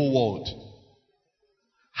in the whole world.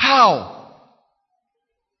 How?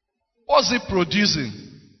 What's it producing?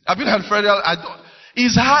 I've been at federal.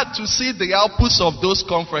 It's hard to see the outputs of those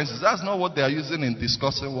conferences. That's not what they are using in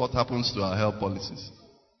discussing what happens to our health policies.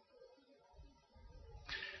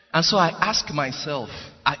 And so I ask myself,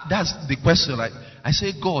 that's the question. I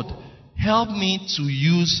say, God, help me to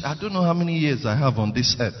use, I don't know how many years I have on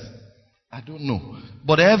this earth. I don't know.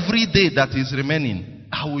 But every day that is remaining,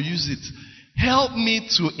 I will use it. Help me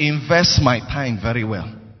to invest my time very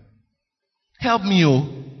well. Help me,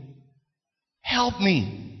 oh. Help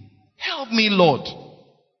me. Help me, Lord.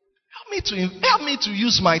 Help me to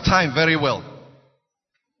use my time very well.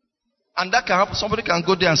 And that can happen. Somebody can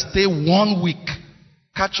go there and stay 1 week,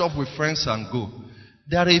 catch up with friends and go.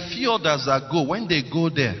 There are a few others that go. When they go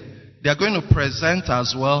there, they are going to present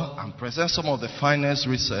as well and present some of the finest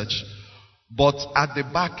research. But at the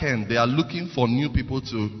back end, they are looking for new people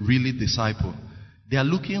to really disciple. They are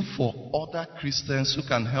looking for other Christians who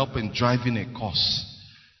can help in driving a cause.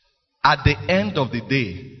 At the end of the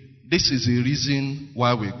day, this is the reason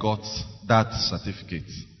why we got that certificate.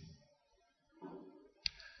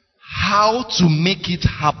 How to make it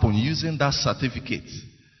happen using that certificate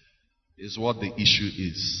is what the issue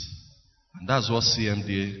is. And that's what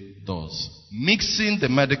CMDA does. Mixing the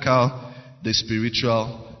medical, the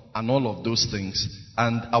spiritual, and all of those things.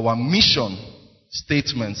 And our mission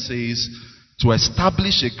statement says to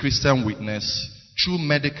establish a Christian witness through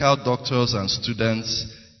medical doctors and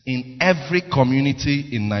students in every community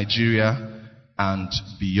in Nigeria and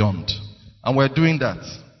beyond. And we're doing that.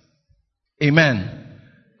 Amen.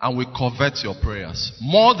 And we covet your prayers.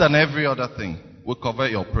 More than every other thing, we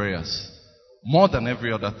covet your prayers. More than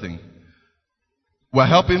every other thing. We're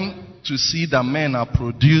helping to see that men are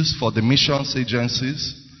produced for the missions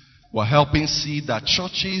agencies. We're helping see that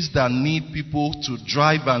churches that need people to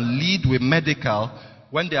drive and lead with medical,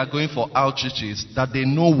 when they are going for outreaches, that they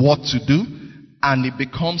know what to do, and it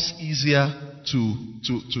becomes easier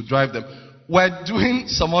to drive them. We're doing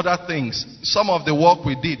some other things. Some of the work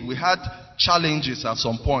we did, we had challenges at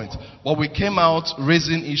some point, but we came out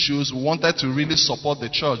raising issues. We wanted to really support the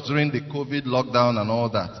church during the COVID lockdown and all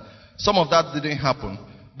that. Some of that didn't happen.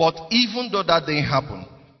 But even though that didn't happen,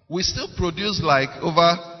 we still produced like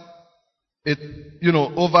over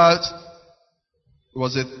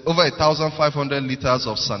was it over 1,500 liters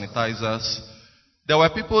of sanitizers. There were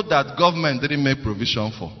people that government didn't make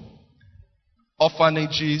provision for.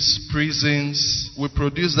 Orphanages, prisons. We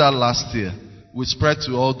produced that last year. We spread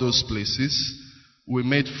to all those places. We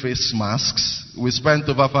made face masks. We spent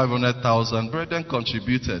over 500,000. Brethren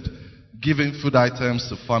contributed, giving food items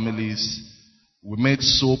to families. We made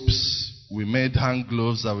soaps. We made hand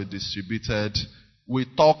gloves that we distributed. We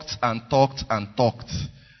talked and talked and talked.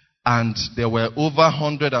 And there were over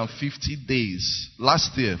 150 days.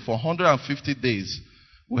 Last year, for 150 days,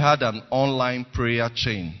 we had an online prayer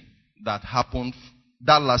chain that happened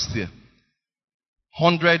that last year.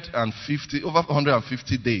 Over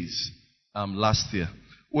 150 days last year.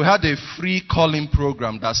 We had a free calling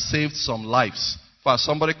program that saved some lives. First,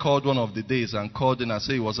 somebody called one of the days and called in and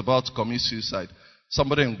said he was about to commit suicide.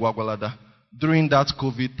 Somebody in Gwagwalada. During that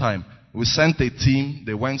COVID time, we sent a team.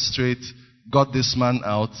 They went straight, got this man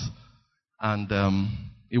out, and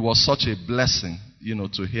it was such a blessing,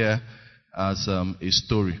 to hear as a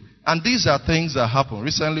story. And these are things that happen.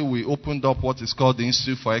 Recently, we opened up what is called the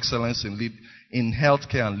Institute for Excellence in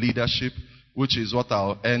Healthcare and Leadership, which is what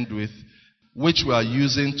I'll end with, which we are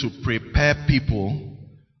using to prepare people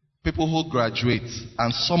who graduate.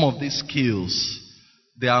 And some of these skills,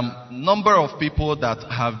 there are a number of people that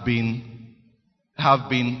have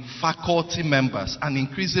been faculty members and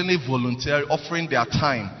increasingly volunteer, offering their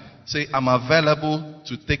time. Say, I'm available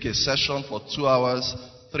to take a session for 2 hours,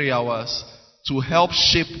 3 hours, to help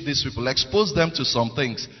shape these people, expose them to some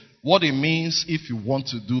things. What it means if you want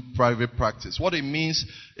to do private practice. What it means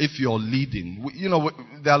if you're leading.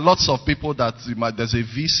 There are lots of people that there's a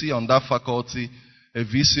VC on that faculty, a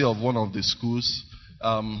VC of one of the schools.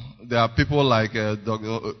 There are people like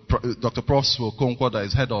Dr. Prof that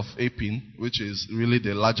is head of APIN, which is really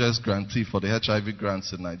the largest grantee for the HIV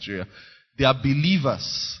grants in Nigeria. They are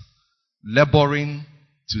believers laboring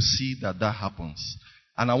to see that happens.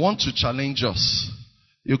 And I want to challenge us.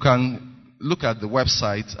 You can look at the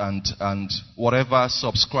website and whatever,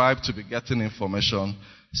 subscribe to be getting information,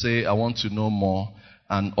 say, I want to know more,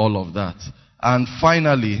 and all of that. And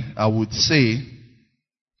finally, I would say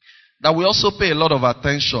that we also pay a lot of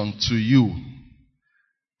attention to you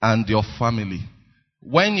and your family.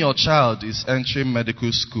 When your child is entering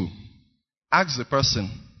medical school, ask the person,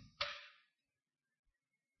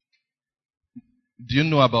 do you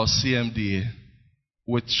know about CMDA?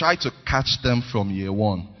 We try to catch them from year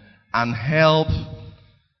one and help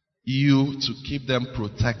you to keep them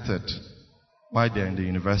protected while they're in the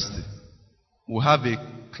university. We have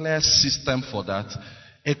a clear system for that.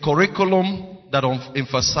 A curriculum that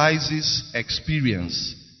emphasizes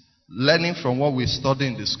experience, learning from what we study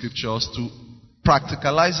in the scriptures to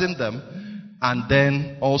practicalizing them, and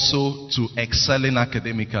then also to excelling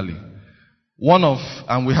academically.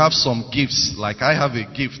 And we have some gifts, like I have a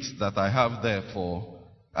gift that I have there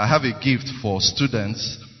I have a gift for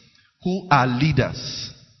students who are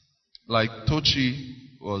leaders. Like Tochi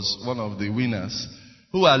was one of the winners,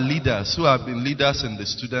 who are leaders, who have been leaders in the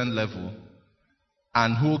student level,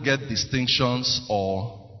 and who get distinctions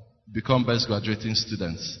or become best graduating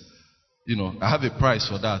students. I have a prize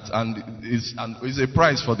for that, and it's a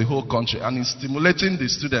prize for the whole country, and it's stimulating the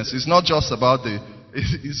students. It's not just about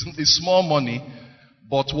it's small money,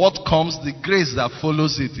 but what comes, the grace that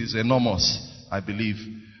follows it is enormous, I believe.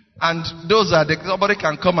 And somebody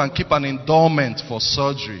can come and keep an endowment for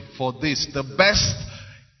surgery, for this. The best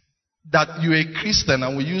that you're a Christian,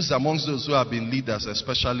 and we use amongst those who have been leaders,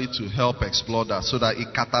 especially to help explore that, so that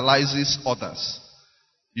it catalyzes others.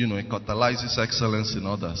 It catalyzes excellence in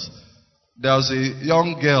others. There was a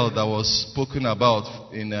young girl that was spoken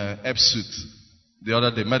about in EPSUT the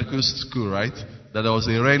other day, medical school, right? That there was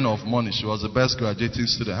a rain of money. She was the best graduating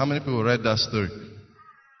student. How many people read that story?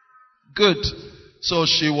 Good. So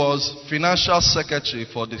she was financial secretary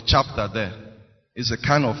for the chapter there. It's the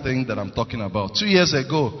kind of thing that I'm talking about. 2 years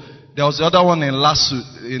ago, there was the other one in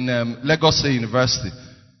Lagos State University.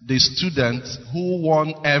 The student who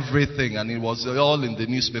won everything, and it was all in the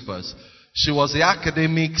newspapers. She was the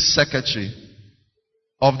academic secretary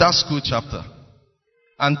of that school chapter.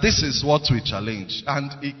 And this is what we challenge.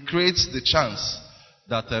 And it creates the chance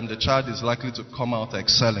that the child is likely to come out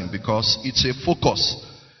excelling, because it's a focus.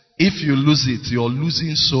 If you lose it, you're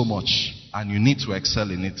losing so much, and you need to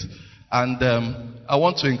excel in it. And I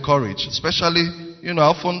want to encourage, especially, I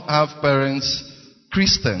often have parents,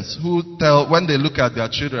 Christians, who tell, when they look at their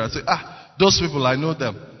children, and say, those people, I know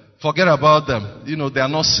them. Forget about them. They are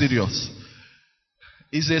not serious.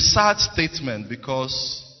 It's a sad statement,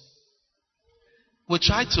 because we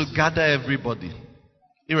try to gather everybody,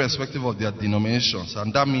 irrespective of their denominations,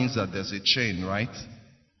 and that means that there's a chain, right?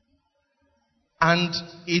 And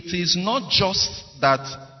it is not just that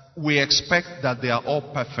we expect that they are all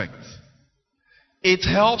perfect. It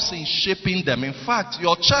helps in shaping them. In fact,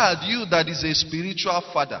 your child, you that is a spiritual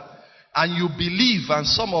father, and you believe, and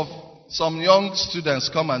some young students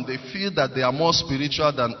come and they feel that they are more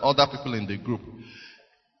spiritual than other people in the group.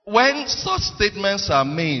 When such statements are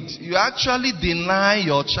made, you actually deny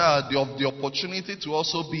your child the opportunity to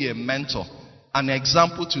also be a mentor, an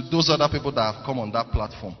example to those other people that have come on that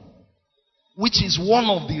platform. Which is one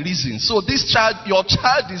of the reasons. So your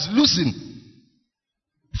child is losing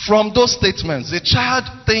from those statements. The child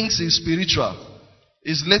thinks he's spiritual.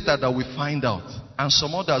 It's later that we find out. And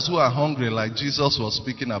some others who are hungry, like Jesus was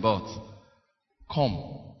speaking about,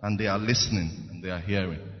 come and they are listening and they are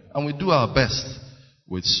hearing. And we do our best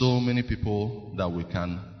with so many people that we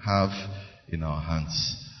can have in our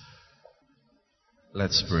hands.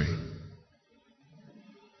 Let's pray.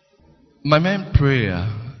 My main prayer,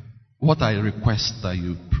 what I request that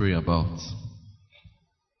you pray about,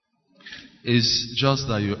 is just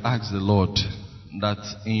that you ask the Lord that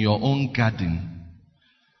in your own garden,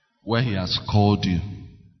 where He has called you,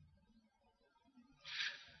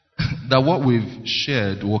 that what we've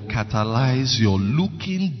shared will catalyze your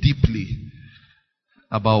looking deeply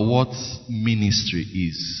about what ministry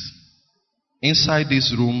is. Inside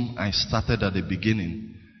this room, I started at the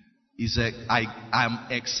beginning.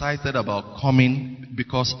 I'm excited about coming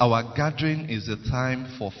because our gathering is a time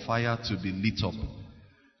for fire to be lit up.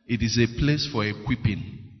 It is a place for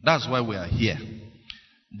equipping. That's why we are here.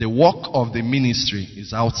 The work of the ministry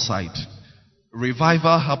is outside.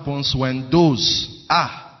 Revival happens when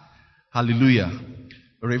hallelujah.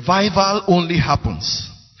 Revival only happens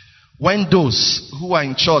when those who are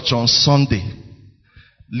in church on Sunday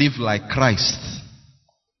live like Christ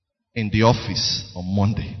in the office on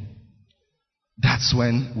Monday. That's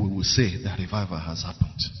when we will say that revival has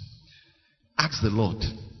happened. Ask the Lord.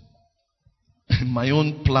 In my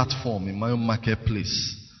own platform, in my own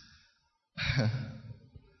marketplace.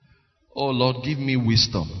 Oh Lord, give me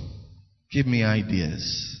wisdom. Give me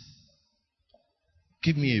ideas.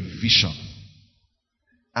 Give me a vision.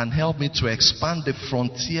 And help me to expand the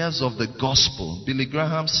frontiers of the gospel. Billy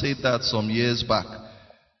Graham said that some years back.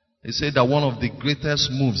 He said that one of the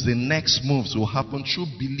greatest moves, the next moves, will happen through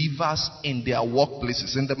believers in their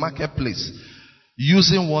workplaces, in the marketplace,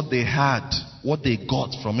 using what they had, what they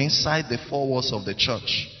got from inside the four walls of the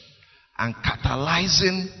church, and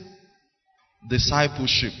catalyzing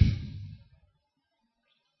discipleship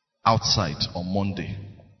outside on Monday.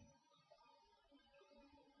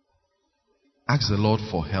 Ask the Lord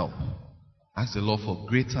for help. Ask the Lord for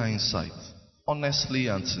greater insight, honestly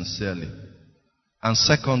and sincerely. And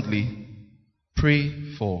secondly,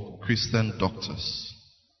 pray for Christian doctors.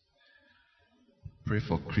 Pray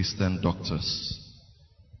for Christian doctors.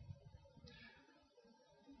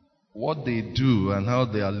 What they do and how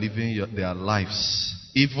they are living their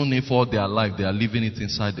lives, even if all their life they are living it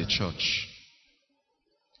inside the church.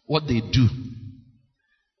 What they do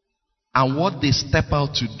and what they step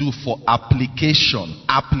out to do for application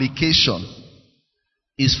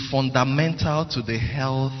is fundamental to the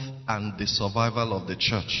health and the survival of the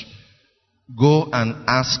church. Go and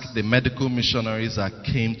ask the medical missionaries that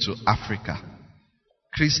came to Africa.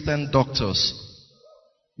 Christian doctors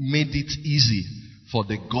made it easy for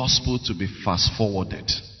the gospel to be fast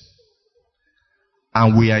forwarded.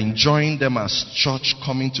 And we are enjoying them as church,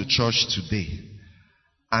 coming to church today.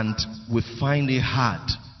 And we find it hard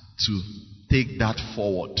to take that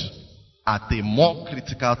forward at a more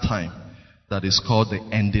critical time that is called the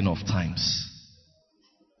ending of times.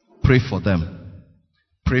 Pray for them.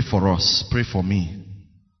 Pray for us. Pray for me.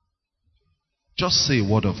 Just say a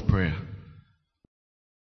word of prayer.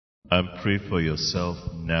 And pray for yourself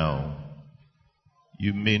now.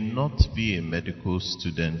 You may not be a medical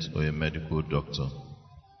student or a medical doctor,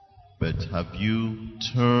 but have you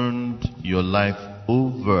turned your life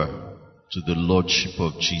over to the Lordship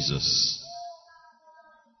of Jesus?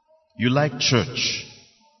 You like church,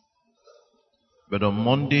 but on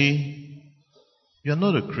Monday, you're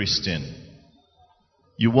not a Christian.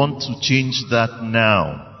 You want to change that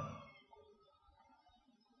now.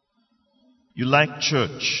 You like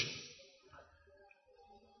church,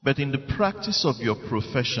 but in the practice of your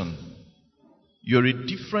profession, you're a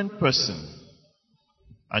different person,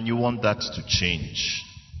 and you want that to change.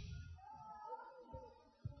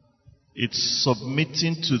 It's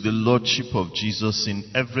submitting to the Lordship of Jesus in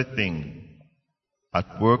everything,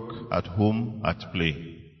 at work, at home, at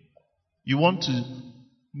play. You want to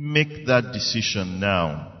make that decision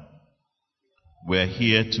now. We're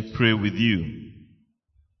here to pray with you.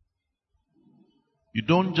 You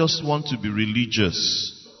don't just want to be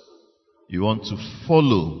religious. You want to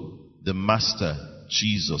follow the Master,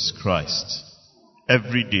 Jesus Christ,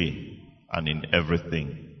 every day and in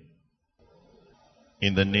everything.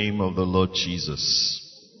 In the name of the Lord Jesus.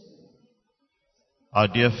 Our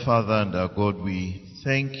dear Father and our God, we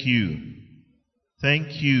thank you.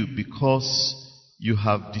 Thank you because you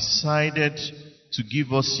have decided to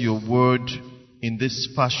give us your word in this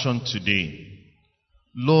fashion today.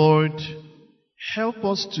 Lord, help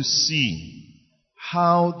us to see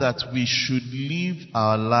how that we should live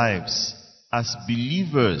our lives as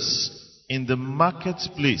believers in the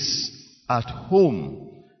marketplace, at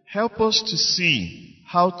home. Help us to see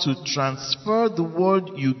how to transfer the word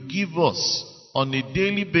you give us on a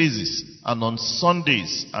daily basis and on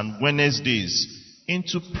Sundays and Wednesdays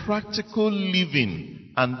into practical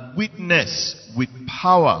living and witness with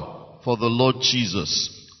power for the Lord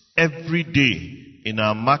Jesus every day in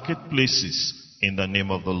our marketplaces in the name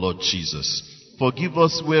of the Lord Jesus. Forgive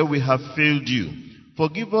us where we have failed you.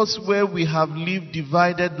 Forgive us where we have lived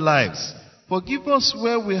divided lives. Forgive us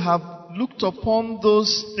where we have looked upon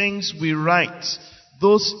those things we write,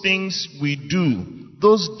 those things we do,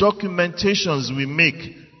 those documentations we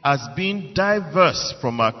make as being diverse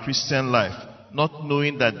from our Christian life, not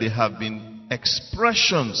knowing that they have been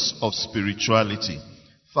expressions of spirituality.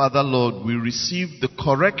 Father, Lord, we receive the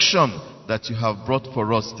correction that you have brought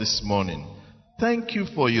for us this morning. Thank you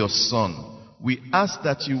for your Son. We ask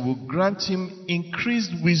that you will grant him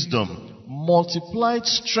increased wisdom, multiplied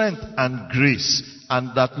strength and grace,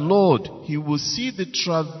 and that, Lord, he will see the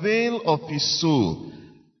travail of his soul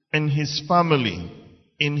in his family,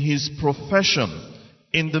 in his profession,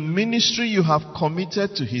 in the ministry you have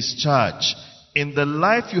committed to his charge, in the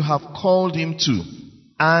life you have called him to,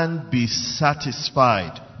 and be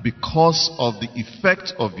satisfied because of the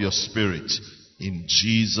effect of your Spirit. In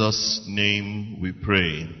Jesus' name we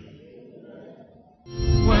pray.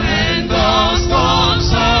 When the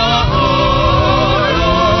storms are